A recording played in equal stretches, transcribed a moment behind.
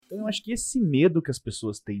Então eu acho que esse medo que as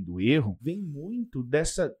pessoas têm do erro vem muito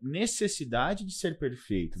dessa necessidade de ser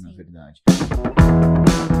perfeito, na verdade.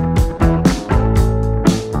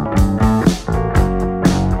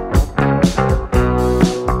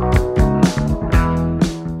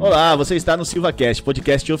 Olá, você está no SilvaC4st,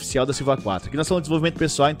 podcast oficial da SilvaC4. Aqui nós falamos de desenvolvimento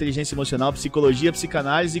pessoal, inteligência emocional, psicologia,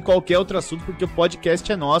 psicanálise e qualquer outro assunto, porque o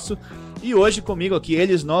podcast é nosso. E hoje comigo aqui,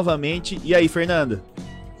 eles novamente. E aí, Fernanda?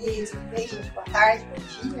 E aí, tudo bem, gente? Boa tarde,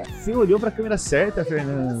 bom dia. Você olhou para a câmera certa,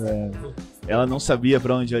 Fernanda? Ela não sabia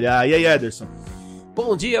para onde olhar. E aí, Ederson?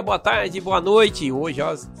 Bom dia, boa tarde, boa noite. Hoje,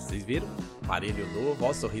 ó, vocês viram? Aparelho novo, ó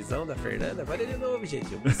o sorrisão da Fernanda. Aparelho novo,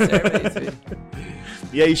 gente. Observa isso.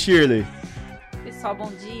 E aí, Shirley? Pessoal,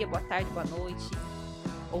 bom dia, boa tarde, boa noite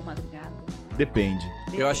ou madrugada. Depende.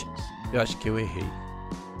 Eu acho que eu errei.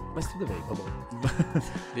 Mas tudo bem, vamos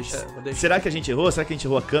lá. Deixa. Será que a gente errou? Será que a gente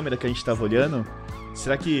errou a câmera que a gente estava olhando?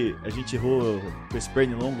 Será que a gente errou com esse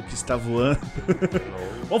pernilongo que está voando?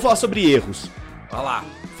 Vamos falar sobre erros. Vai lá.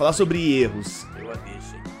 Falar sobre erros. Eu a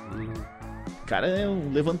deixei. Cara, é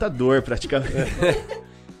um levantador praticamente.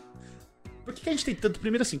 Por que a gente tem tanto...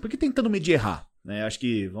 Primeiro assim, por que tem tanto medo de errar? Né? Acho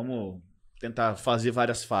que vamos tentar fazer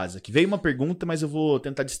várias fases aqui. Veio uma pergunta, mas eu vou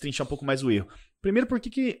tentar destrinchar um pouco mais o erro. Primeiro, por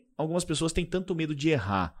que algumas pessoas têm tanto medo de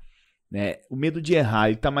errar? Né? O medo de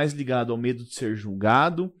errar está mais ligado ao medo de ser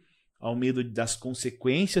julgado, ao medo das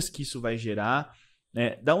consequências que isso vai gerar.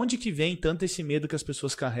 Né? Da onde que vem tanto esse medo que as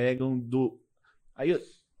pessoas carregam do... Aí eu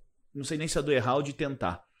não sei nem se é do errar ou de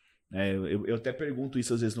tentar. Né? Eu até pergunto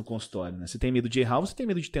isso às vezes no consultório. Né? Você tem medo de errar ou você tem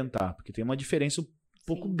medo de tentar? Porque tem uma diferença um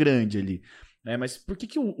pouco grande ali. Né? Mas por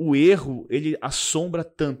que o erro ele assombra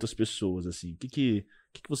tanto as pessoas? Assim? O que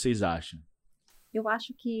vocês acham? Eu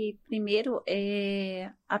acho que, primeiro,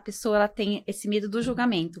 a pessoa ela tem esse medo do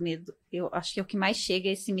julgamento. Eu acho que é o que mais chega,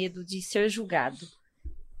 é esse medo de ser julgado.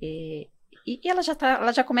 E ela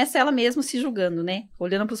já começa ela mesma se julgando, né?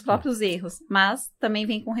 Olhando para os próprios erros. Mas também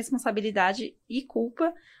vem com responsabilidade e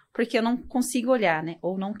culpa, porque eu não consigo olhar, né?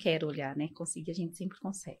 Ou não quero olhar, né? Conseguir, a gente sempre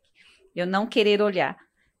consegue. Eu não querer olhar.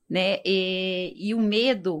 Né? E o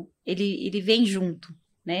medo, ele vem junto,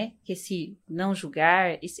 né? Esse não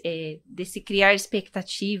julgar, desse criar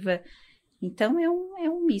expectativa. Então, é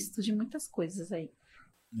um misto de muitas coisas aí.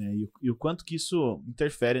 E o quanto que isso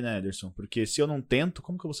interfere, né, Ederson? Porque se eu não tento,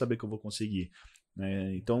 como que eu vou saber que eu vou conseguir?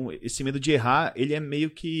 Então, esse medo de errar, ele é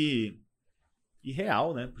meio que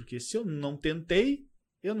irreal, né? Porque se eu não tentei,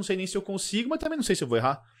 eu não sei nem se eu consigo, mas também não sei se eu vou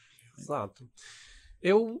errar. Exato.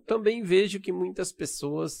 Eu também vejo que muitas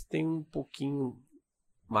pessoas têm um pouquinho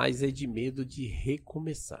mais de medo de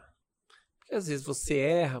recomeçar. Porque às vezes você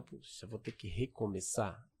erra, puxa, vou ter que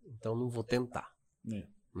recomeçar, então não vou tentar.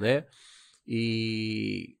 Né?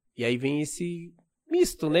 E aí vem esse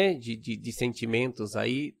misto, né, de sentimentos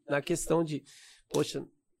aí na questão de, poxa,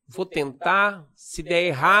 vou tentar, se der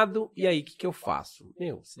errado, e aí o que eu faço?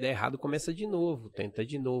 Se der errado, começa de novo, tenta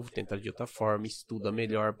de outra forma, estuda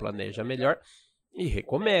melhor, planeja melhor. E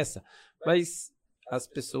recomeça. Mas as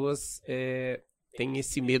pessoas têm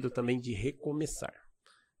esse medo também de recomeçar.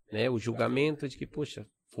 Né? O julgamento de que, poxa,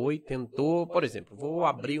 tentou, por exemplo, vou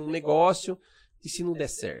abrir um negócio e se não der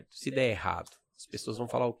certo, se der errado, as pessoas vão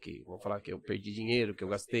falar o quê? Vão falar que eu perdi dinheiro, que eu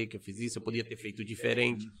gastei, que eu fiz isso, eu podia ter feito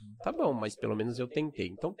diferente. Tá bom, mas pelo menos eu tentei.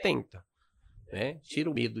 Então tenta. Né? Tira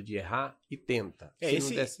o medo de errar e tenta.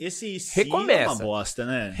 Esse recomeça. É uma bosta,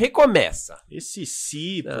 né? Recomeça. Esse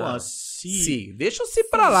se, não. Pô, se. Deixa o se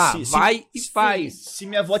pra lá. Vai e faz. Se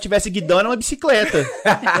minha avó tivesse guidão, era uma bicicleta.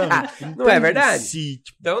 Não é verdade?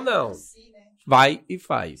 Tipo... Então não. Vai e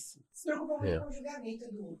faz. Se preocupa muito com o julgamento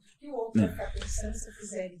do outro. O que o outro vai ficar pensando se eu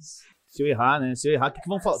fizer isso? Se eu errar, né? Se eu errar, o que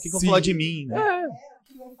vão falar de mim? Né? O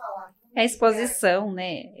que vão falar? É a exposição,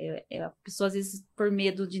 né? A pessoa, às vezes, por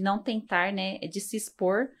medo de não tentar, né? De se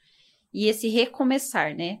expor. E esse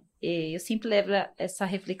recomeçar, né? Eu sempre levo essa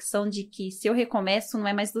reflexão de que se eu recomeço, não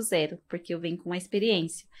é mais do zero. Porque eu venho com uma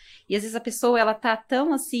experiência. E, às vezes, a pessoa, ela tá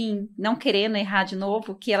tão, assim, não querendo errar de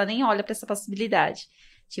novo, que ela nem olha para essa possibilidade.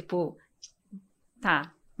 Tipo,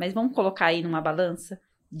 tá, mas vamos colocar aí numa balança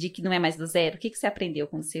de que não é mais do zero. O que você aprendeu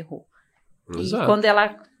quando você errou? Exato. E quando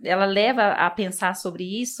ela leva a pensar sobre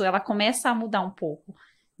isso, ela começa a mudar um pouco.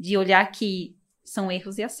 De olhar que são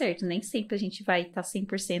erros e acertos. Nem sempre a gente vai estar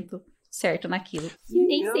 100% certo naquilo. E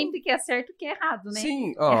nem sempre que é certo que é errado, né?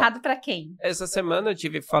 Sim, ó, errado pra quem? Essa semana eu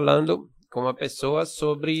estive falando com uma pessoa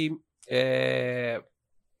sobre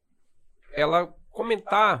ela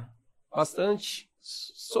comentar bastante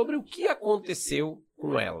sobre o que aconteceu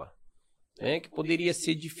com ela, né? Que poderia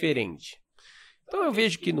ser diferente. Então eu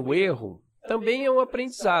vejo que no erro também é um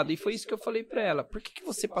aprendizado. E foi isso que eu falei para ela. Por que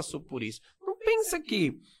você passou por isso? Não pensa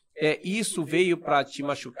que isso veio para te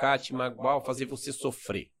machucar, te magoar, fazer você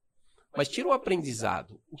sofrer. Mas tira o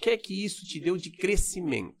aprendizado. O que é que isso te deu de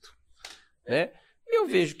crescimento? Né? Eu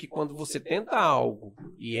vejo que quando você tenta algo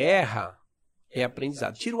e erra, é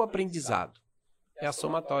aprendizado. Tira o aprendizado. É a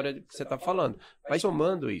somatória que você está falando. Vai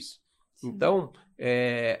somando isso. Então,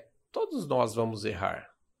 todos nós vamos errar.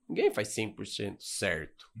 Ninguém faz 100%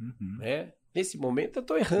 certo. Né? Nesse momento eu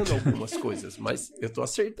estou errando algumas coisas, mas eu estou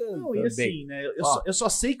acertando. Não, e assim, né? Eu só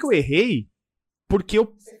sei que eu errei porque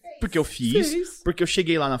eu fiz, porque eu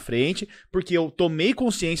cheguei lá na frente, porque eu tomei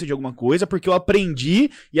consciência de alguma coisa, porque eu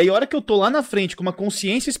aprendi, e aí a hora que eu tô lá na frente com uma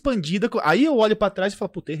consciência expandida, aí eu olho pra trás e falo,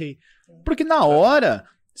 puta, errei. Porque na hora,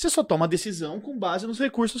 você só toma a decisão com base nos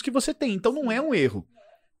recursos que você tem, então não é um erro.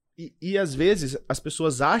 E às vezes as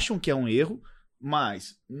pessoas acham que é um erro,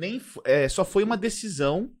 mas só foi uma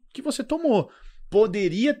decisão que você tomou.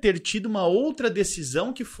 Poderia ter tido uma outra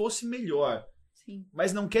decisão que fosse melhor. Sim.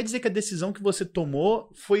 Mas não quer dizer que a decisão que você tomou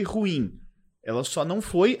foi ruim. Ela só não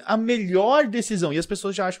foi a melhor decisão. E as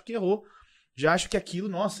pessoas já acham que errou. Já acham que aquilo,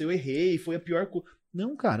 nossa, eu errei, foi a pior coisa.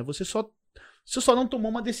 Não, cara, você só não tomou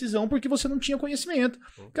uma decisão porque você não tinha conhecimento.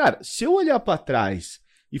 Cara, se eu olhar pra trás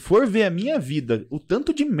e for ver a minha vida, o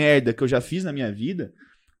tanto de merda que eu já fiz na minha vida,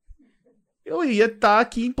 eu ia estar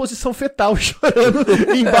aqui em posição fetal, chorando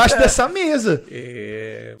embaixo dessa mesa.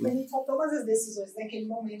 A gente só toma as decisões naquele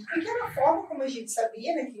momento, porque era a forma como a gente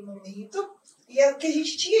sabia naquele momento e é o que a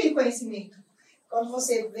gente tinha de conhecimento. Quando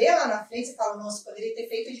você vê lá na frente, você fala, nossa, poderia ter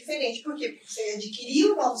feito diferente. Por quê? Porque você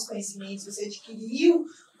adquiriu novos conhecimentos, você adquiriu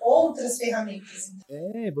outras ferramentas.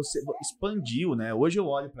 Você expandiu, né? Hoje eu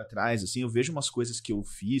olho pra trás, assim, eu vejo umas coisas que eu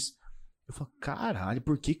fiz, eu falo, caralho,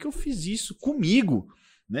 por que eu fiz isso comigo?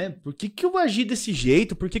 Né? Por que eu agi desse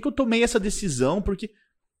jeito? Por que eu tomei essa decisão?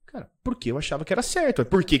 Cara, porque eu achava que era certo.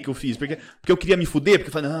 Por que eu fiz? Porque eu queria me fuder? Porque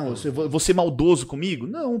eu falei, não, eu vou ser maldoso comigo?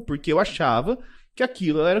 Não, porque eu achava que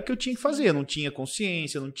aquilo era o que eu tinha que fazer. Eu não tinha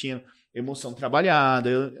consciência, não tinha emoção trabalhada.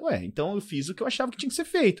 Então eu fiz o que eu achava que tinha que ser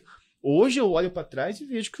feito. Hoje eu olho pra trás e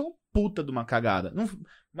vejo que foi uma puta de uma cagada.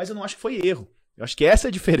 Mas eu não acho que foi erro. Eu acho que essa é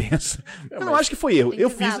a diferença. Eu não acho que foi erro. Eu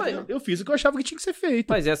fiz o que eu achava que tinha que ser feito.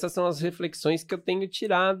 Mas essas são as reflexões que eu tenho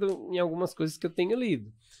tirado em algumas coisas que eu tenho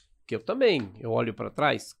lido. Que eu também, eu olho pra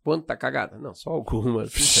trás, quanta cagada? Não, só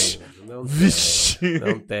algumas.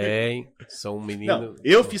 Não tem. Sou um menino... Não,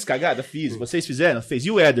 eu fiz cagada? Fiz. Vocês fizeram? Fez. E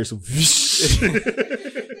o Ederson?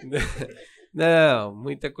 Não,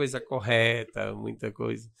 muita coisa correta, muita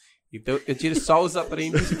coisa... Então, eu tiro só os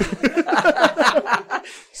aprendizados.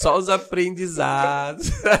 Só os aprendizados.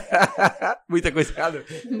 Muita coisa errada.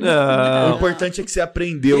 Não. O importante é que você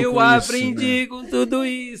aprendeu com isso. Eu aprendi com tudo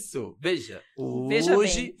isso. Veja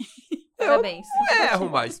hoje parabéns. Eu erro,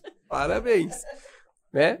 mas parabéns.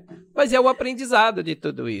 Né? Mas é o aprendizado de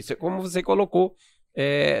tudo isso. É como você colocou.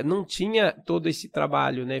 Não tinha todo esse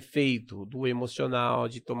trabalho, né, feito do emocional,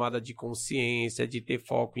 de tomada de consciência, de ter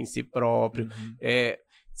foco em si próprio.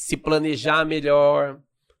 Se planejar melhor.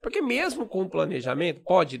 Porque mesmo com o planejamento,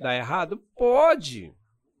 pode dar errado? Pode.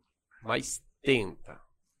 Mas tenta.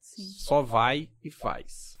 Sim. Só vai e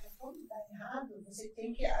faz. Quando dá errado, você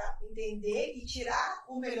tem que entender e tirar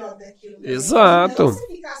o melhor daquilo. Exato. Não você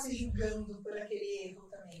ficar se julgando por aquele erro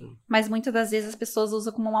também. Mas muitas das vezes as pessoas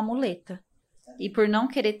usam como uma muleta. E por não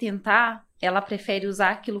querer tentar, ela prefere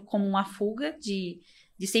usar aquilo como uma fuga de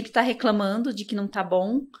sempre estar reclamando de que não tá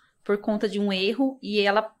bom por conta de um erro, e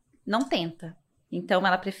ela não tenta. Então,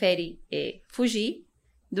 ela prefere fugir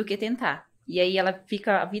do que tentar. E aí, ela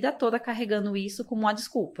fica a vida toda carregando isso como uma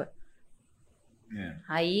desculpa.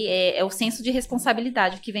 Aí, é o senso de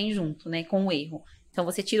responsabilidade que vem junto, né, com o erro. Então,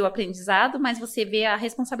 você tira o aprendizado, mas você vê a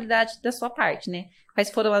responsabilidade da sua parte, né?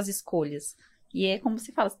 Quais foram as escolhas? E é como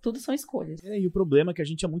se fala, tudo são escolhas. E o problema é que a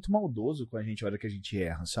gente é muito maldoso com a gente na hora que a gente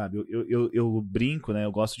erra, sabe? Eu brinco, né?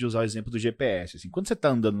 Eu gosto de usar o exemplo do GPS. Assim, quando você tá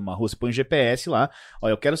andando numa rua, você põe o GPS lá. Ó,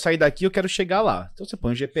 eu quero sair daqui, eu quero chegar lá. Então você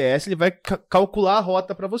põe o GPS, ele vai calcular a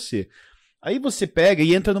rota pra você. Aí você pega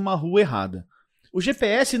e entra numa rua errada. O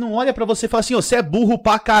GPS não olha pra você e fala assim, você é burro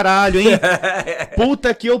pra caralho, hein?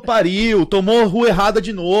 Puta que eu pariu, tomou a rua errada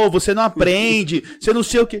de novo, você não aprende, você não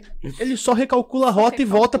sei o que. Ele só recalcula a rota e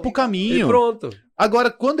volta pro caminho. E pronto.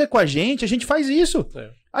 Agora, quando é com a gente faz isso.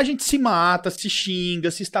 A gente se mata, se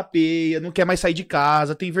xinga, se estapeia, não quer mais sair de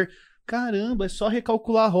casa, Caramba, é só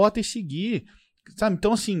recalcular a rota e seguir. Sabe?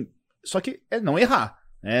 Então, assim, só que é não errar.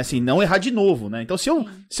 Assim, não errar de novo, né? Então, se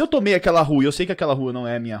eu tomei aquela rua e eu sei que aquela rua não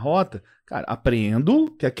é a minha rota, cara,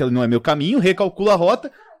 aprendo que aquele não é meu caminho, recalculo a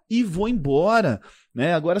rota e vou embora,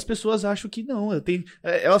 né? Agora as pessoas acham que não,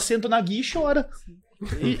 elas sentam na guia e choram.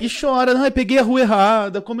 E chora, não, eu peguei a rua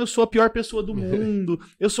errada, como eu sou a pior pessoa do mundo,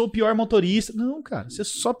 eu sou o pior motorista. Não, cara, você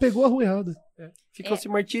só pegou a rua errada. Ficam se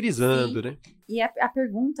martirizando, sim. né? E a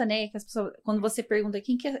pergunta, né, que as pessoas, quando você pergunta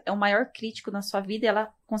quem que é o maior crítico na sua vida,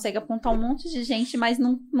 ela consegue apontar um monte de gente, mas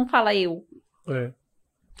não fala eu.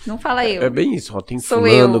 Não fala eu. É bem isso, ó, tem Sou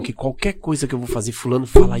fulano eu. que qualquer coisa que eu vou fazer, fulano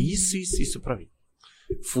fala isso pra mim.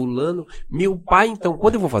 Fulano, meu pai, então,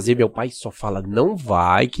 quando eu vou fazer, meu pai só fala não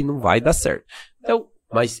vai, que não vai dar certo. Então,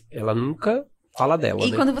 mas ela nunca fala dela,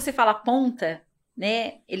 E né? quando você fala aponta,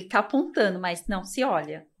 né, ele tá apontando, mas não, se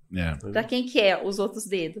olha. Pra quem que é os outros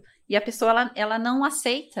dedos? E a pessoa, ela não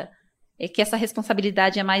aceita que essa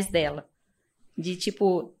responsabilidade é mais dela. De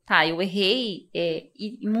tipo, tá, eu errei,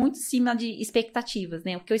 e muito em cima de expectativas,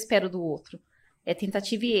 né? O que eu espero do outro. É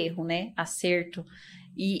tentativa e erro, né? Acerto.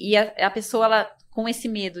 E a pessoa, ela, com esse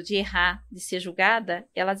medo de errar, de ser julgada,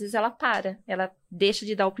 ela às vezes ela para. Ela deixa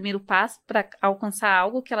de dar o primeiro passo para alcançar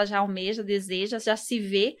algo que ela já almeja, deseja, já se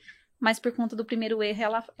vê, mas por conta do primeiro erro,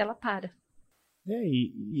 ela para.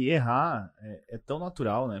 E errar é tão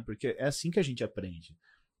natural, né? Porque é assim que a gente aprende.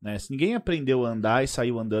 Né? Se ninguém aprendeu a andar e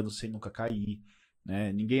saiu andando sem nunca cair,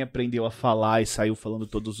 né? Ninguém aprendeu a falar e saiu falando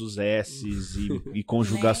todos os S's e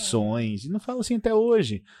conjugações, e não fala assim até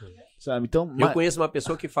hoje, sabe? Então, Eu conheço uma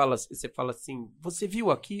pessoa que fala, você fala assim, você viu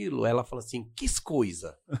aquilo? Ela fala assim, que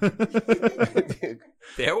coisa?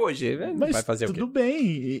 Até hoje, né? Mas Vai fazer tudo o quê?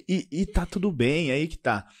 bem, e tá tudo bem, aí que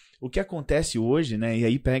tá. O que acontece hoje, né? E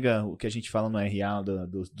aí pega o que a gente fala no RA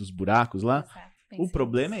dos buracos lá. Exato, O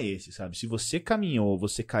problema é esse, sabe? Se você caminhou,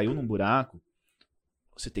 você caiu num buraco,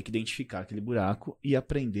 você tem que identificar aquele buraco e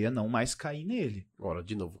aprender a não mais cair nele. Agora,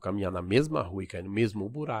 de novo, caminhar na mesma rua e cair no mesmo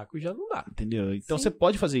buraco já não dá. Entendeu? Então Sim. você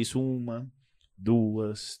pode fazer isso 1,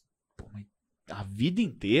 2, mas a vida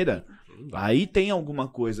inteira. Aí tem alguma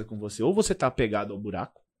coisa com você. Ou você tá apegado ao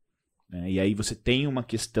buraco, né? E aí você tem uma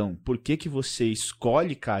questão. Por que que você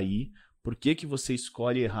escolhe cair? Por que que você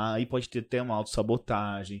escolhe errar? Aí pode ter até uma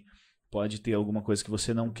autossabotagem. Pode ter alguma coisa que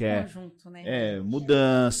você não quer. Conjunto, né?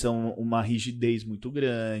 Mudança, uma rigidez muito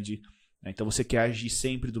grande. Né? Então você quer agir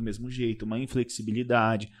sempre do mesmo jeito, uma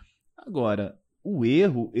inflexibilidade. Agora, o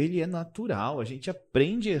erro, ele é natural. A gente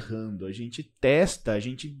aprende errando, a gente testa, a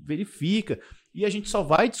gente verifica. E a gente só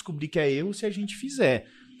vai descobrir que é erro se a gente fizer.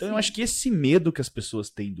 Então eu acho que esse medo que as pessoas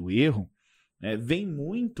têm do erro, né, vem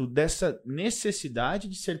muito dessa necessidade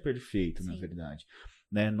de ser perfeito, na verdade.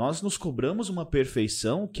 Né? Nós nos cobramos uma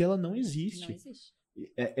perfeição que ela não existe. Não existe.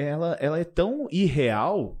 Ela é tão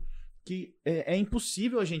irreal que é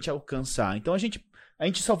impossível a gente alcançar. Então a gente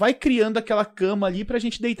só vai criando aquela cama ali pra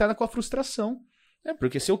gente deitar com a frustração. Né?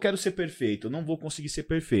 Porque se eu quero ser perfeito, eu não vou conseguir ser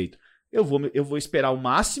perfeito. Eu vou esperar o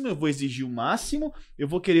máximo, eu vou exigir o máximo, eu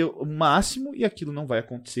vou querer o máximo e aquilo não vai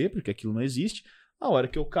acontecer, porque aquilo não existe. A hora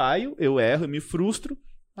que eu caio, eu erro, eu me frustro.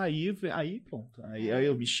 Aí pronto. Aí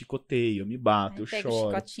eu me chicoteio, eu me bato, eu Pega choro. o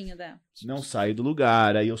chicotinho Não saio do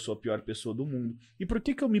lugar, aí eu sou a pior pessoa do mundo. E por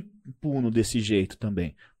que eu me puno desse jeito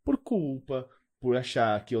também? Por culpa, por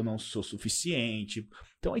achar que eu não sou suficiente.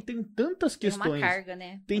 Então aí tem tantas questões. Tem uma carga,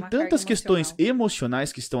 né? Tem uma tantas carga questões emocional.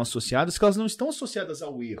 emocionais que estão associadas que elas não estão associadas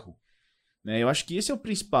ao erro. Né? Eu acho que esse é o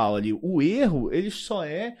principal ali. O erro, ele só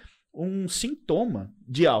é um sintoma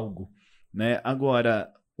de algo. Né?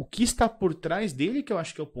 Agora, o que está por trás dele que eu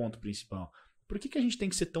acho que é o ponto principal. Por que a gente tem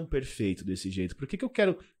que ser tão perfeito desse jeito? Por que eu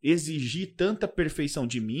quero exigir tanta perfeição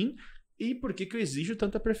de mim e por que eu exijo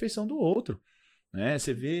tanta perfeição do outro? Né?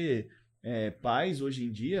 Você vê pais hoje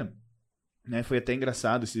em dia, né? Foi até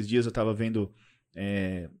engraçado, esses dias eu estava vendo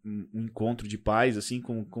um encontro de pais assim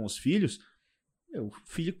com os filhos, o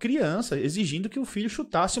filho criança, exigindo que o filho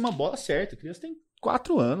chutasse uma bola certa. A criança tem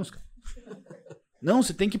 4 anos, cara. Não,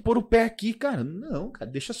 você tem que pôr o pé aqui, cara. Não,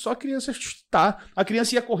 cara, deixa só a criança chutar. A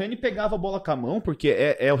criança ia correndo e pegava a bola com a mão, porque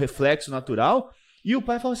é o reflexo natural. E o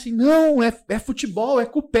pai fala assim, não, é futebol, é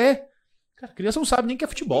com o pé. Cara, a criança não sabe nem o que é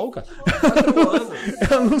futebol, cara.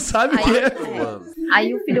 Ela não sabe o que é.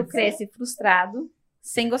 Aí o filho cresce frustrado,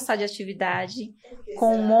 sem gostar de atividade,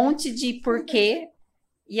 com um monte de porquê.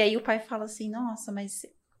 E aí o pai fala assim, nossa, mas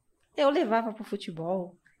eu levava pro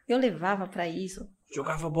futebol, eu levava pra isso.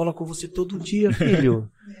 Jogava bola com você todo dia, filho.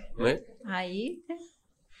 Né? Aí...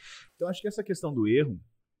 Então acho que essa questão do erro...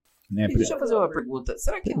 Né, Deixa eu fazer uma pergunta.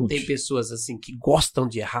 Será que não tem pessoas assim que gostam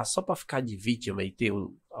de errar só pra ficar de vítima e ter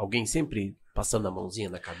alguém sempre passando a mãozinha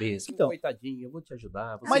na cabeça? Então, coitadinho, eu vou te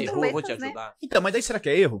ajudar. Você mas errou, eu vou te ajudar. Então, mas daí será que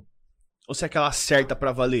é erro? Ou será que ela acerta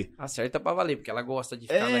pra valer? Acerta pra valer, porque ela gosta de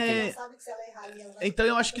ficar naquele... Então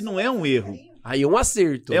eu acho que não é um erro. Aí é um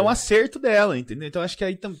acerto. É um acerto dela, entendeu? Então acho que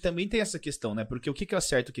aí também tem essa questão, né? Porque o que é o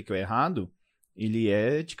certo e o que é o errado, ele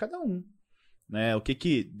é de cada um. Né? O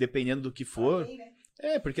que dependendo do que for...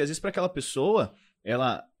 Porque às vezes para aquela pessoa,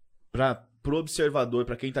 pro observador,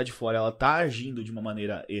 para quem tá de fora, ela tá agindo de uma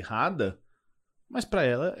maneira errada, mas para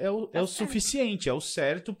ela é o suficiente, é o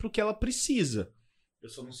certo pro que ela precisa. Eu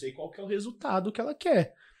só não sei qual que é o resultado que ela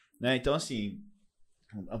quer, né? Então, assim,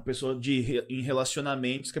 a pessoa em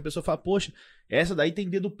relacionamentos que a pessoa fala, poxa, essa daí tem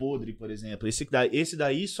dedo podre, por exemplo. Esse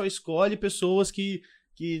daí só escolhe pessoas que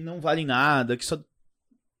não valem nada, que só...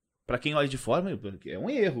 Pra quem olha de fora, é um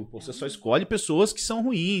erro. Você só escolhe pessoas que são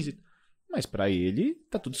ruins. Mas pra ele,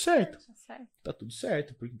 tá tudo certo. Tá tudo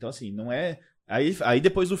certo. Então, assim, não é... Aí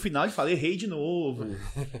depois do final ele fala, errei de novo.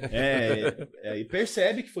 E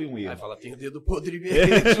percebe que foi um erro. Aí fala, tem o dedo podre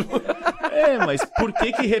mesmo. Mas por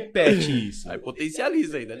que repete isso? Aí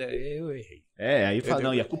potencializa ainda, né? Eu errei. Aí fala,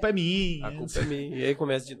 não, e a culpa é minha. A culpa é minha. E aí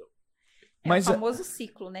começa de novo. Mas o famoso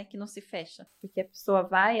ciclo, né, que não se fecha. Porque a pessoa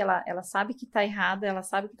vai, ela sabe que tá errado, ela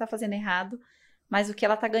sabe que tá fazendo errado, mas o que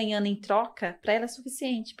ela tá ganhando em troca, pra ela é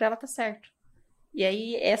suficiente, pra ela tá certo. E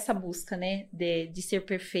aí, essa busca, né, de ser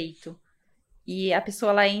perfeito. E a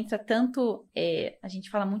pessoa, ela entra tanto... a gente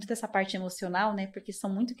fala muito dessa parte emocional, né? Porque são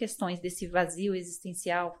muito questões desse vazio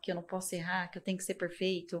existencial, que eu não posso errar, que eu tenho que ser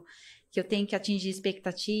perfeito, que eu tenho que atingir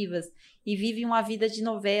expectativas. E vive uma vida de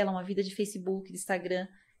novela, uma vida de Facebook, de Instagram,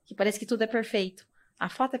 que parece que tudo é perfeito. A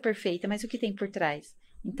foto é perfeita, mas o que tem por trás?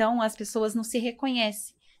 Então, as pessoas não se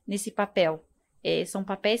reconhecem nesse papel. São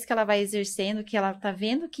papéis que ela vai exercendo, que ela tá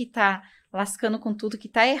vendo que tá lascando com tudo, que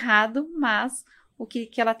tá errado, mas... o que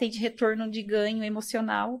ela tem de retorno de ganho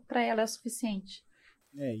emocional, para ela é o suficiente.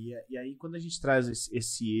 E aí quando a gente traz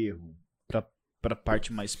esse erro para a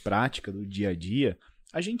parte mais prática do dia a dia,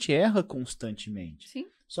 a gente erra constantemente. Sim.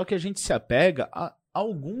 Só que a gente se apega a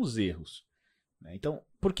alguns erros. Né? Então,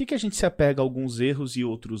 por que a gente se apega a alguns erros e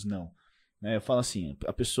outros não? Né? Eu falo assim,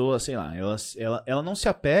 a pessoa, sei lá, ela não se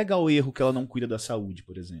apega ao erro que ela não cuida da saúde,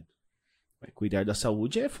 por exemplo. Cuidar da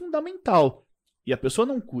saúde é fundamental. E a pessoa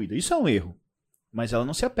não cuida, isso é um erro. Mas ela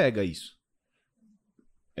não se apega a isso.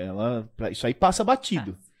 Isso aí passa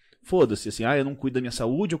batido. Foda-se, assim, eu não cuido da minha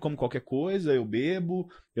saúde, eu como qualquer coisa, eu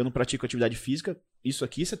bebo, eu não pratico atividade física. Isso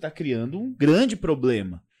aqui você está criando um grande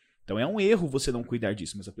problema. Então é um erro você não cuidar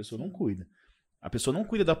disso, mas a pessoa não cuida. A pessoa não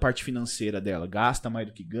cuida da parte financeira dela, gasta mais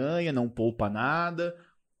do que ganha, não poupa nada.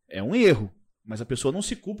 É um erro, mas a pessoa não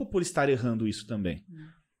se culpa por estar errando isso também.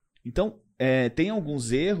 Então, tem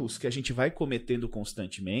alguns erros que a gente vai cometendo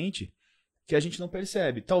constantemente que a gente não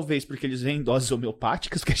percebe. Talvez porque eles vêm em doses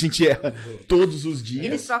homeopáticas, que a gente erra todos os dias.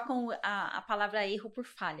 Eles trocam a palavra erro por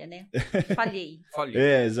falha, né? Falhei.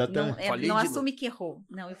 Exatamente. Não assume que errou.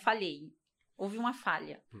 Não, eu falhei. Houve uma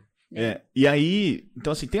falha. Né? E aí,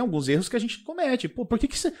 então assim, tem alguns erros que a gente comete. Pô, por que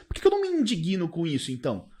eu não me indigno com isso,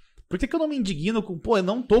 então? Por que eu não me indigno com, eu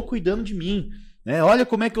não tô cuidando de mim? Né? Olha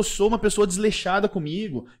como é que eu sou uma pessoa desleixada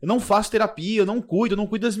comigo. Eu não faço terapia, eu não cuido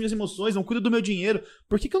das minhas emoções, não cuido do meu dinheiro.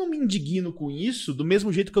 Por que eu não me indigno com isso do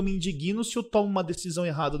mesmo jeito que eu me indigno se eu tomo uma decisão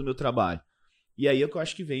errada no meu trabalho? E aí é que eu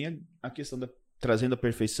acho que vem a questão trazendo a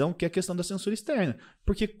perfeição, que é a questão da censura externa.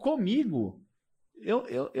 Porque comigo,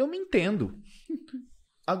 eu me entendo.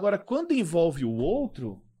 Agora, quando envolve o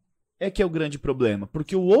outro, é que é o grande problema.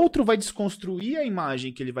 Porque o outro vai desconstruir a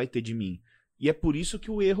imagem que ele vai ter de mim. E é por isso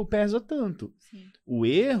que o erro pesa tanto. Sim. O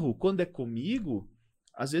erro, quando é comigo,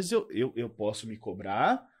 às vezes eu posso me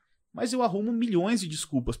cobrar, mas eu arrumo milhões de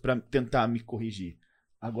desculpas para tentar me corrigir.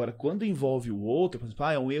 Agora, quando envolve o outro, por exemplo,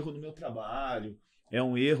 é um erro no meu trabalho, é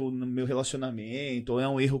um erro no meu relacionamento, ou é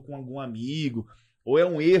um erro com algum amigo, ou é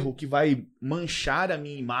um erro que vai manchar a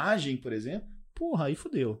minha imagem, por exemplo, aí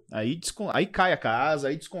fodeu. Aí cai a casa,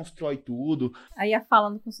 aí desconstrói tudo. Aí a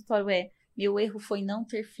fala no consultório meu erro foi não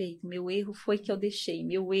ter feito, meu erro foi que eu deixei,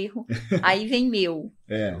 meu erro, aí vem meu.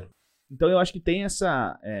 Então eu acho que tem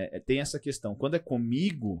essa questão. Quando é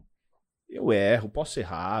comigo, eu erro, posso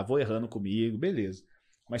errar, vou errando comigo, beleza.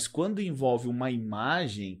 Mas quando envolve uma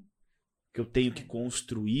imagem que eu tenho que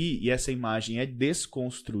construir, e essa imagem é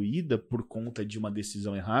desconstruída por conta de uma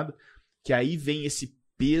decisão errada, que aí vem esse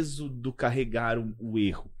peso do carregar o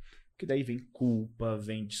erro. Porque daí vem culpa,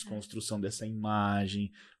 vem desconstrução dessa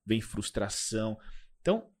imagem, vem frustração.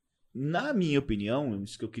 Então, na minha opinião,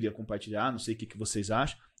 isso que eu queria compartilhar, não sei o que vocês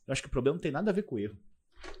acham, eu acho que o problema não tem nada a ver com o erro.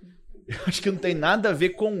 Eu acho que não tem nada a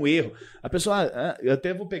ver com o erro. A pessoa, eu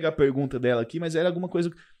até vou pegar a pergunta dela aqui, mas era alguma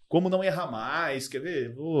coisa, como não errar mais, quer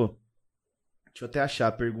ver? Deixa eu até achar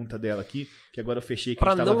a pergunta dela aqui, que agora eu fechei.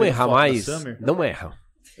 Para não errar mais, não erra.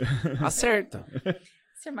 Acerta.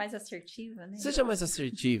 Ser mais assertiva, né? Seja mais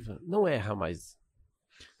assertiva, não erra mais.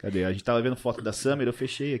 Cadê? A gente tava vendo foto da Summer, eu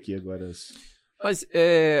fechei aqui agora. Mas,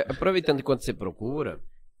 aproveitando enquanto você procura,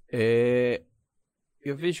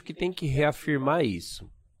 eu vejo que tem que reafirmar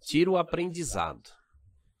isso. Tira o aprendizado.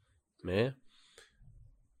 né?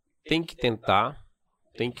 Tem que tentar,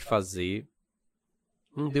 tem que fazer.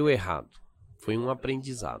 Não deu errado. Foi um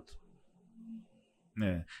aprendizado.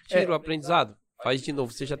 Tira o aprendizado, faz de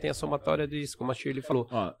novo. Você já tem a somatória disso, como a Shirley falou.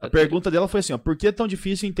 Ó, a pergunta dela foi assim, ó, por que é tão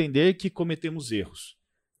difícil entender que cometemos erros?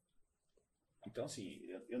 Então, assim,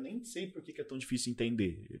 eu nem sei por que é tão difícil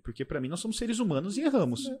entender. Porque, pra mim, nós somos seres humanos e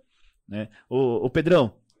erramos. Né? Ô,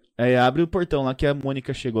 Pedrão, abre o portão lá que a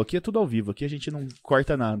Mônica chegou. Aqui é tudo ao vivo, aqui a gente não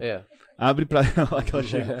corta nada. Abre pra ela que ela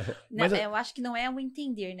chega. Mas eu acho que não é o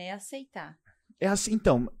entender, né? É aceitar. É assim,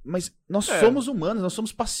 então, mas nós somos humanos, nós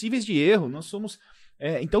somos passíveis de erro, nós somos...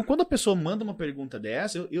 então, quando a pessoa manda uma pergunta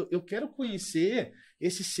dessa, eu quero conhecer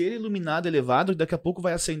esse ser iluminado, elevado, que daqui a pouco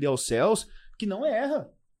vai ascender aos céus, que não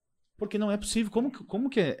erra. Porque não é possível. Como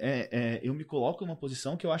que eu me coloco em uma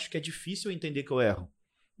posição que eu acho que é difícil eu entender que eu erro?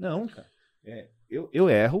 Não, cara. Eu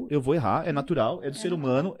erro, eu vou errar, é natural, é do ser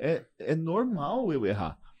humano, é normal eu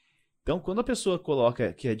errar. Então, quando a pessoa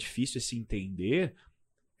coloca que é difícil se entender,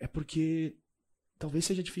 é porque talvez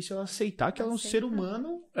seja difícil ela aceitar que ela é um ser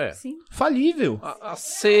humano falível.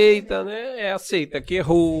 Aceita, né? Aceita que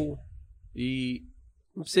errou e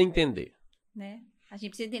não precisa entender. Né? A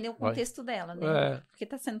gente precisa entender o contexto dela, né? Porque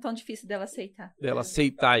tá sendo tão difícil dela aceitar. Dela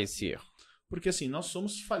aceitar esse erro. Porque assim, nós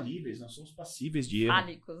somos falíveis, nós somos passíveis de erro.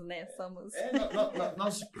 Fálicos, né? Somos...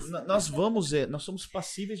 nós somos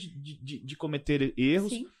passíveis de cometer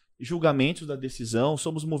erros, julgamentos da decisão,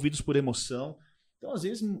 somos movidos por emoção. Então, às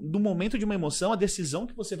vezes, no momento de uma emoção, a decisão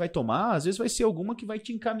que você vai tomar, às vezes vai ser alguma que vai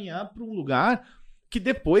te encaminhar para um lugar que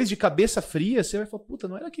depois, de cabeça fria, você vai falar, puta,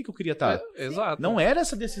 não era aqui que eu queria estar. Exato. Não era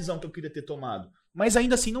essa decisão que eu queria ter tomado. Mas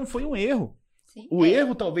ainda assim não foi um erro. Sim, o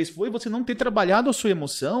erro talvez foi você não ter trabalhado a sua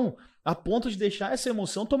emoção a ponto de deixar essa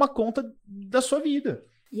emoção tomar conta da sua vida.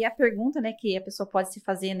 E a pergunta, né, que a pessoa pode se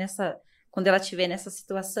fazer quando ela estiver nessa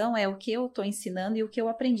situação é o que eu estou ensinando e o que eu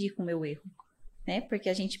aprendi com o meu erro. Né? Porque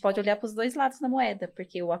a gente pode olhar para os dois lados da moeda,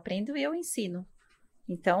 porque eu aprendo e eu ensino.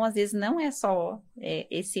 Então, às vezes, não é só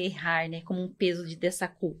esse errar, né, como um peso dessa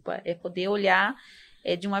culpa. É poder olhar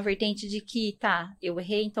de uma vertente de que, tá, eu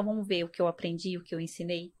errei, então vamos ver o que eu aprendi, o que eu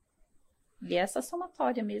ensinei. E essa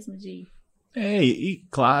somatória mesmo de... E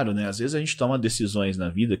claro, né, às vezes a gente toma decisões na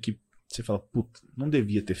vida que você fala, puta, não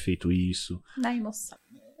devia ter feito isso. Na emoção.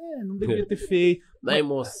 Não devia ter feito. Na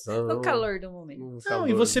emoção. No calor do momento.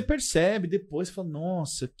 E você percebe depois, você fala,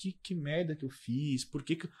 nossa, que merda que eu fiz, por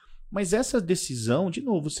que que... Mas essa decisão, de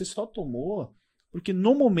novo, você só tomou porque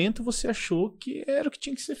no momento você achou que era o que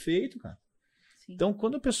tinha que ser feito, cara. Sim. Então,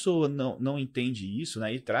 quando a pessoa não entende isso,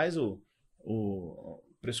 né, e traz o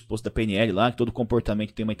pressuposto da PNL lá, que todo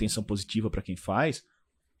comportamento tem uma intenção positiva para quem faz,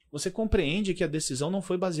 você compreende que a decisão não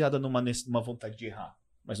foi baseada numa vontade de errar,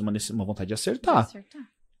 mas numa vontade de acertar.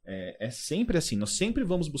 É sempre assim, nós sempre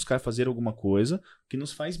vamos buscar fazer alguma coisa que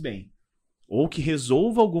nos faz bem. Ou que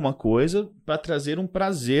resolva alguma coisa para trazer um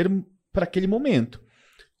prazer para aquele momento.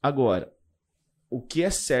 Agora, o que é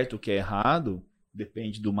certo, o que é errado,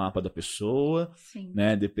 depende do mapa da pessoa,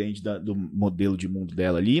 né? Depende do modelo de mundo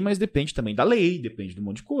dela ali, mas depende também da lei, depende de um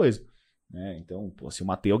monte de coisa. Né? Então, se eu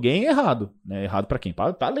matei alguém, é errado. Né? Errado para quem?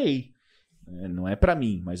 Para a lei. Não é para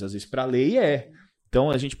mim, mas às vezes para a lei é.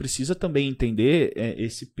 Então, a gente precisa também entender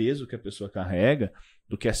esse peso que a pessoa carrega,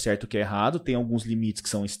 do que é certo e o que é errado. Tem alguns limites que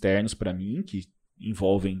são externos para mim, que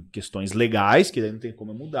envolvem questões legais, que daí não tem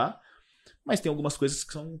como eu mudar. Mas tem algumas coisas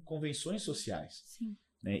que são convenções sociais. Sim.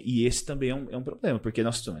 Né? E esse também é um problema, porque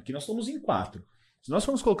aqui nós somos em 4. Se nós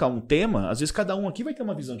formos colocar um tema, às vezes cada um aqui vai ter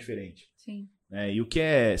uma visão diferente. Sim. Né? E o que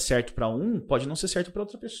é certo para um pode não ser certo para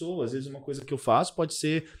outra pessoa. Às vezes uma coisa que eu faço pode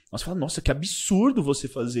ser... Nós falamos, nossa, que absurdo você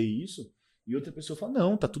fazer isso. E outra pessoa fala,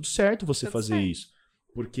 não, tá tudo certo você fazer isso.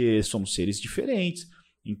 Porque somos seres diferentes.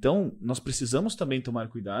 Então, nós precisamos também tomar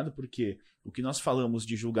cuidado, porque o que nós falamos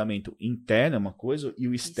de julgamento interno é uma coisa, e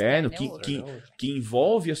o externo, que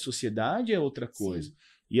envolve a sociedade, é outra coisa. Sim.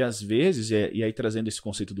 E às vezes, e aí trazendo esse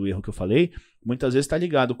conceito do erro que eu falei, muitas vezes está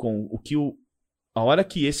ligado com o que a hora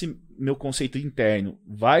que esse meu conceito interno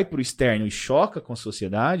vai para o externo e choca com a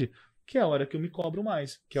sociedade, que é a hora que eu me cobro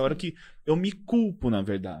mais, que é a hora que eu me culpo, na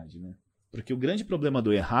verdade, né? Porque o grande problema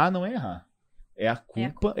do errar não é errar. É a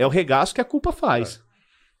culpa, é o regaço que a culpa faz.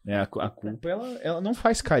 A culpa, ela não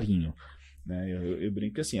faz carinho. Né? Eu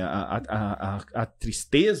brinco assim, a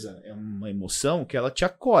tristeza é uma emoção que ela te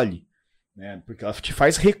acolhe. Né? Porque ela te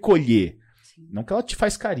faz recolher. Sim. Não que ela te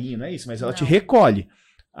faz carinho, não é isso, mas ela te recolhe.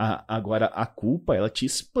 Agora, a culpa, ela te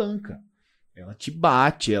espanca. Ela te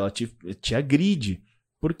bate, ela te agride.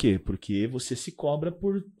 Por quê? Porque você se cobra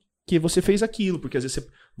porque você fez aquilo. Porque às vezes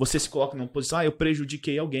você se coloca numa posição, eu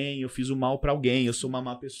prejudiquei alguém, eu fiz o mal para alguém, eu sou uma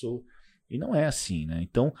má pessoa. E não é assim, né?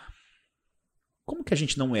 Então, como que a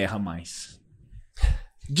gente não erra mais?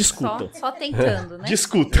 Discutam. Só tentando, né?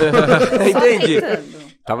 Discutam. Entendi. Só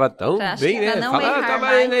tentando. Tava tão Acho bem, que pra né? não Fala, errar tava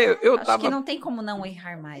mais, aí, né? Eu acho tava... que não tem como não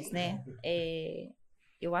errar mais, né?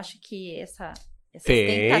 Eu acho que essas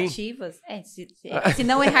Tem. tentativas... se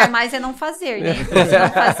não errar mais é não fazer, né? Porque se não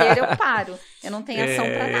fazer, eu paro. Eu não tenho ação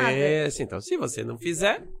pra nada. Assim, então, se você não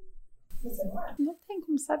fizer... Você não é? Não tem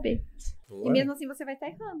como saber. E mesmo assim você vai estar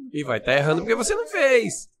errando. E vai estar errando porque você não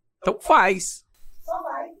fez. Então faz. Só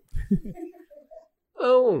vai.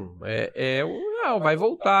 Não, não, vai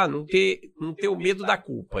voltar. Não ter o medo da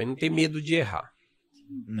culpa. E não ter medo de errar.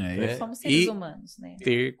 Né? Somos seres humanos, né?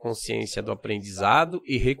 Ter consciência do aprendizado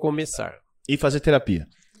e recomeçar. E fazer terapia.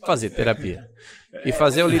 Fazer terapia. E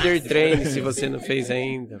fazer o leader training, se você não fez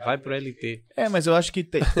ainda. Vai pro LT. Mas eu acho que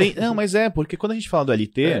tem... Não, mas porque quando a gente fala do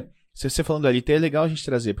LT, se você falando do LT, é legal a gente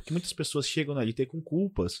trazer, porque muitas pessoas chegam no LT com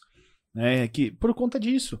culpas, né, que, por conta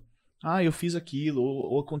disso. Eu fiz aquilo,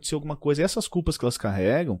 ou aconteceu alguma coisa. E essas culpas que elas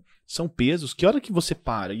carregam são pesos que a hora que você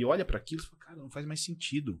para e olha para aquilo, você fala, cara, não faz mais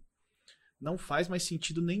sentido. Não faz mais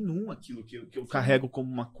sentido nenhum aquilo que eu carrego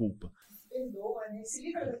como uma culpa. Perdoa, né? Se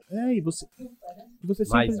livra E você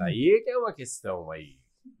Mas aí é uma questão aí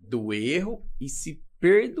do erro e se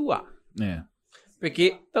perdoar.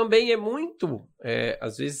 Porque também é muito,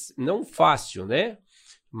 às vezes, não fácil, né?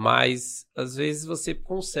 Mas, às vezes, você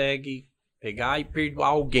consegue pegar e perdoar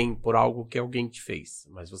alguém por algo que alguém te fez.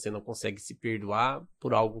 Mas você não consegue se perdoar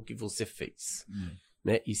por algo que você fez.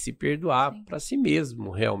 Né? E se perdoar para si mesmo,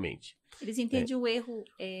 realmente. Eles entendem o erro...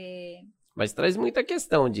 Mas traz muita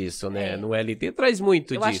questão disso, né? No LT traz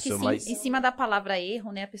muito eu disso. Acho que sim, mas... em cima da palavra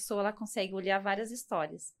erro, né? A pessoa ela consegue olhar várias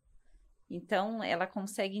histórias. Então, ela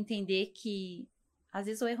consegue entender que... Às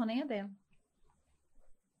vezes o erro nem é dela.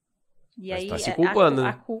 E mas aí tá se culpando,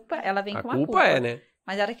 a culpa, ela vem com a culpa. A culpa né?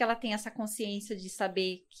 Mas a hora que ela tem essa consciência de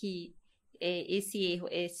saber que esse erro,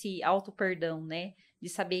 esse auto-perdão, né? De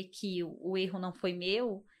saber que o erro não foi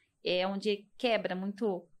meu, é onde quebra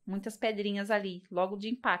muitas pedrinhas ali, logo de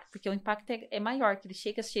impacto. Porque o impacto é maior, que ele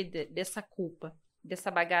chega cheio dessa culpa, dessa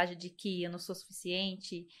bagagem de que eu não sou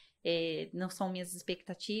suficiente, não são minhas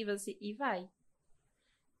expectativas, e vai.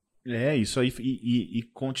 Isso aí, e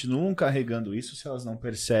continuam carregando isso se elas não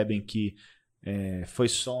percebem que foi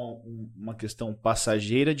só uma questão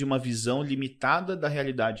passageira de uma visão limitada da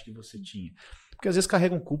realidade que você tinha. Porque às vezes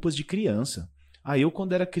carregam culpas de criança. Eu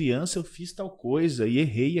quando era criança eu fiz tal coisa e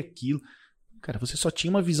errei aquilo. Cara, você só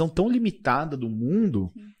tinha uma visão tão limitada do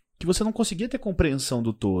mundo que você não conseguia ter compreensão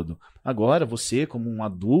do todo. Agora você, como um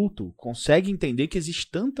adulto, consegue entender que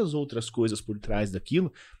existem tantas outras coisas por trás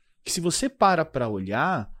daquilo que se você para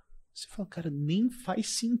olhar... Você fala, cara, nem faz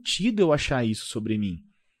sentido eu achar isso sobre mim.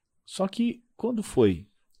 Só que quando foi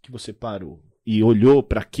que você parou e olhou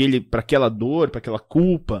para aquela dor, para aquela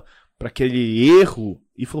culpa, para aquele erro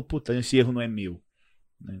e falou, puta, esse erro não é meu.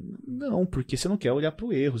 Não, porque você não quer olhar para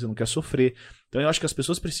o erro, você não quer sofrer. Então eu acho que as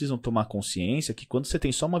pessoas precisam tomar consciência que quando você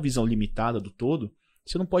tem só uma visão limitada do todo,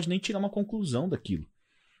 você não pode nem tirar uma conclusão daquilo.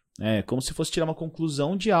 É como se fosse tirar uma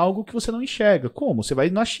conclusão de algo que você não enxerga. Como? Você vai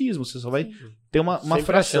no achismo, você só vai ter uma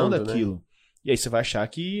fração daquilo. Né? E aí você vai achar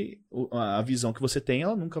que a visão que você tem,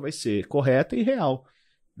 ela nunca vai ser correta e real.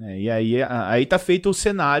 E aí tá feito o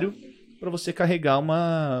cenário para você carregar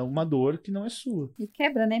uma dor que não é sua. E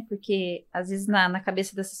quebra, né? Porque às vezes na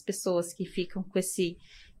cabeça dessas pessoas que ficam com esse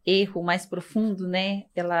erro mais profundo, né?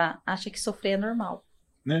 Ela acha que sofrer é normal.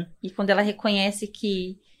 Né? E quando ela reconhece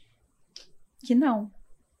que não.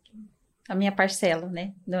 A minha parcela,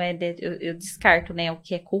 né? Não eu descarto, né? O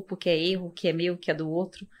que é culpa, o que é erro, o que é meu, o que é do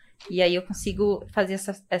outro. E aí eu consigo fazer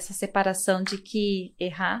essa separação de que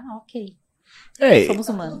errar, ok. Somos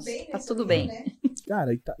humanos. Tá tudo bem. Né?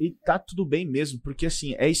 Cara, e tá tudo bem mesmo, porque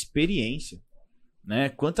assim, é experiência. Né?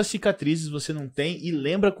 Quantas cicatrizes você não tem e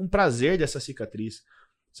lembra com prazer dessa cicatriz.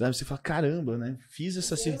 Sabe? Você fala, caramba, né? Fiz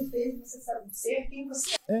essa cicatriz. Você sabe ser quem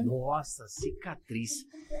você é. Nossa, cicatriz.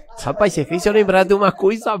 Rapaz, você fez eu lembrar de uma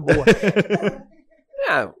coisa boa.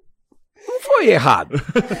 Não foi errado.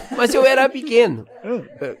 Mas eu era pequeno.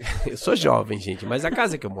 Eu sou jovem, gente. Mas a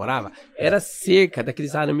casa que eu morava era cerca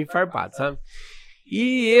daqueles arames farpados, sabe?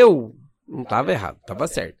 E eu não tava errado, tava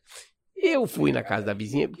certo. Eu fui na casa da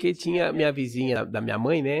vizinha, porque tinha minha vizinha da minha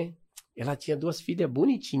mãe, né? Ela tinha 2 filhas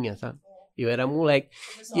bonitinhas, sabe? Eu era moleque.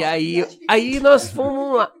 E aí nós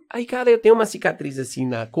fomos lá. Aí, cara, eu tenho uma cicatriz assim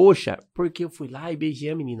na coxa, porque eu fui lá e beijei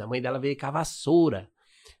a menina. A mãe dela veio com a vassoura.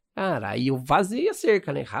 Cara, aí eu vazei a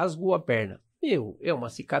cerca, né? Rasgou a perna. É uma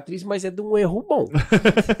cicatriz, mas é de um erro bom.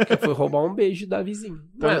 Eu fui roubar um beijo da vizinha.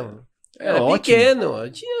 Não, Era pequeno,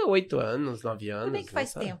 eu tinha 8 anos, 9 anos. Tudo bem que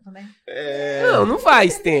faz tempo, né? Não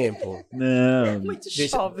faz tempo. Não, Muito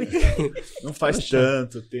jovem. não faz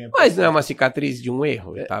tanto tempo. Mas não é uma cicatriz de um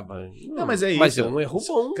erro. Eu tava... Não, mas é isso. Mas é um erro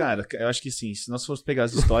bom. Cara, eu acho que sim, se nós formos pegar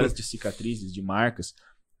as histórias de cicatrizes, de marcas,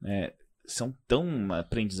 são tão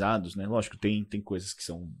aprendizados, né? Lógico, tem coisas que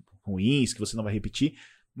são ruins, que você não vai repetir,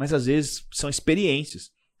 mas às vezes são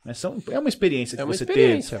experiências. Né? É uma experiência que você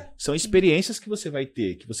teve. São experiências que você vai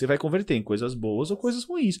ter, que você vai converter em coisas boas ou coisas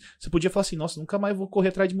ruins. Você podia falar assim, nossa, nunca mais vou correr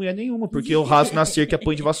atrás de mulher nenhuma, porque eu raso na cerca e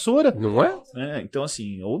apanho de vassoura. Não é? Então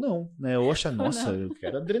assim, ou não, né? Ou achar, nossa, eu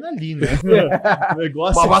quero adrenalina. O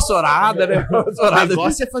negócio uma vassourada, né? O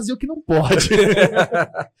negócio é fazer o que não pode.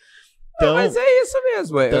 Então, mas é isso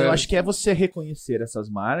mesmo. Então eu acho que é você reconhecer essas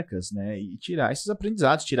marcas, né? E tirar esses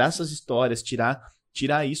aprendizados, tirar essas histórias,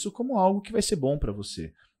 tirar isso como algo que vai ser bom para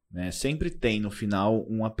você. Né? Sempre tem no final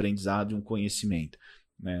um aprendizado e um conhecimento.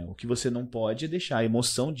 Né? O que você não pode é deixar a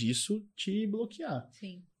emoção disso te bloquear.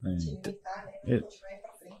 Sim. Né? Te limitar, né? Continuar indo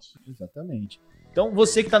pra frente. Exatamente. Então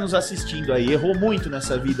você que está nos assistindo aí, errou muito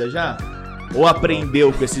nessa vida já? Ou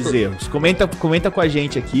aprendeu com esses erros? Comenta com a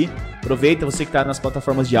gente aqui. Aproveita, você que está nas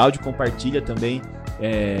plataformas de áudio, compartilha também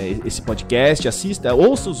esse podcast, assista,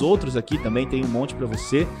 ouça os outros aqui também, tem um monte para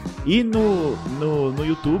você. E no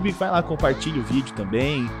YouTube, vai lá, compartilha o vídeo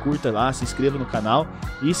também, curta lá, se inscreva no canal.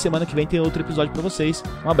 E semana que vem tem outro episódio para vocês.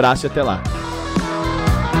 Um abraço e até lá.